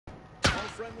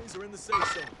friendlies are in the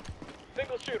safe zone.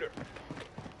 Single shooter.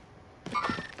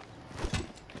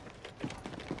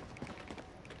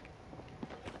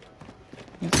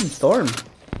 He's in storm.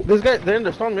 This guy, they're in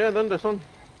the storm, yeah, they're in the storm.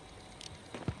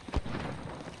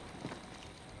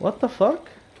 What the fuck?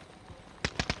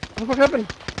 What the fuck happened?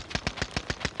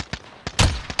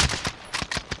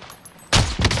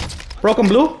 Broken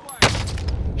blue?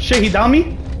 Shit, he downed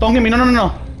me? Don't get me,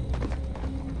 no.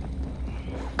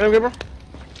 Get him, bro.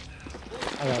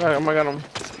 Alright, I got him.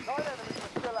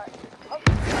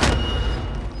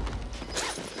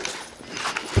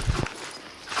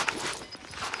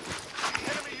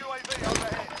 Enemy UAV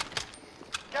overhead.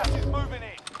 Gas is moving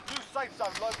in. New safe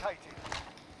zone located.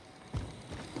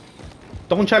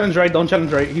 Don't challenge right,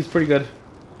 he's pretty good.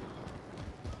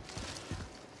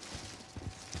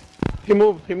 He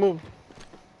moved.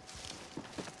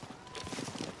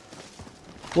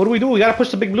 What do? We gotta push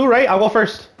the big blue, right? I'll go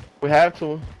first. We have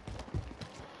to.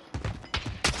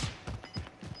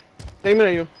 Aiming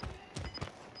at you.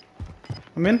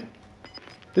 I'm in.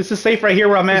 This is safe right here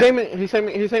where I'm at. He's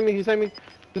aiming. He's by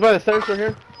the stairs right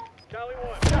here. Charlie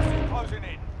 1. Gas is closing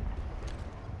in.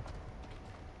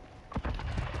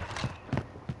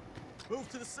 Move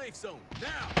to the safe zone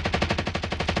now.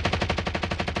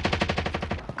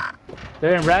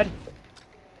 They're in red.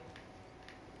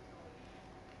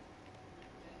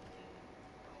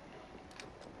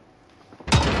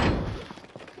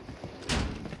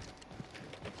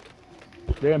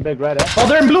 They're in big red, eh? Oh,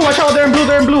 they're in blue. Watch out, they're in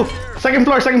blue. Second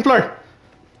floor.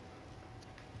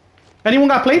 Anyone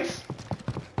got plates?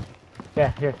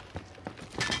 Yeah, here.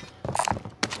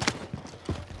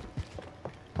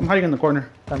 I'm hiding in the corner.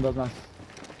 Send those guns.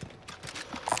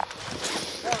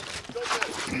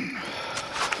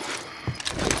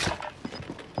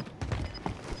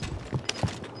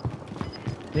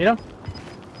 Need them?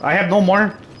 I have no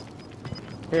more.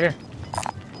 Here.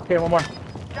 Okay, one more.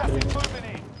 Gas is moving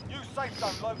in. New safe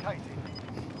zone located.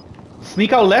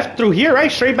 Sneak out left through here,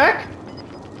 right? Straight back?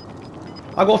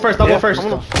 I'll go first, I'll go first. I'm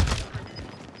Gas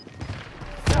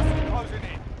is closing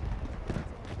in.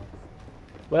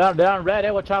 Well, they're on red,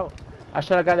 eh? Watch out. I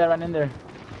should have got that right in there.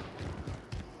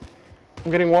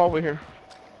 getting wall over here.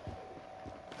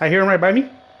 I hear him right by me.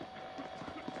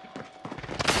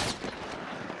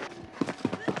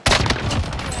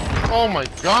 Oh my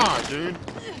god, dude.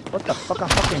 What the fuck? I'm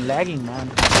fucking lagging, man.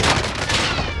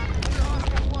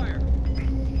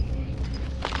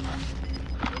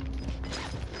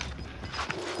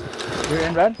 You're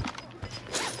in red?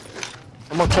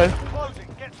 I'm okay. Closing.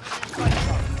 Get to the new safe zone.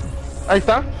 Ahí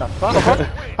está. The fuck?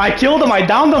 I killed him, I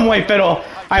downed him, wait, pero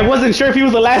I wasn't sure if he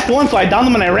was the last one, so I downed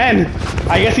him and I ran.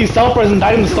 I guess he self-res and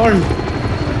died in the storm.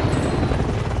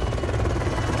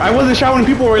 I wasn't sure when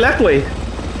people were left way.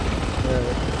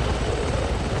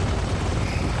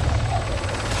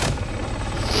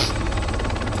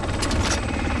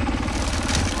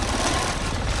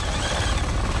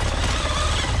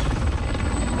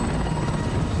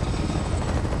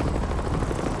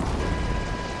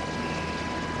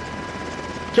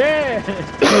 Shit!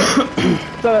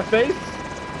 Saw that face?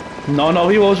 No,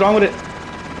 what was wrong with it?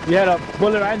 You had a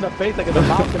bullet right in the face like in the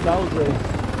mouth and that was it.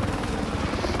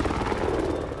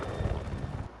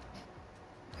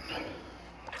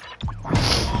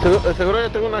 Seguro yo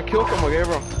tengo una kill como gay,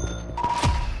 bro.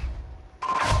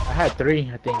 I had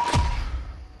 3, I think.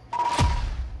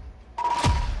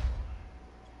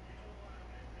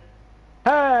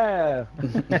 Hey!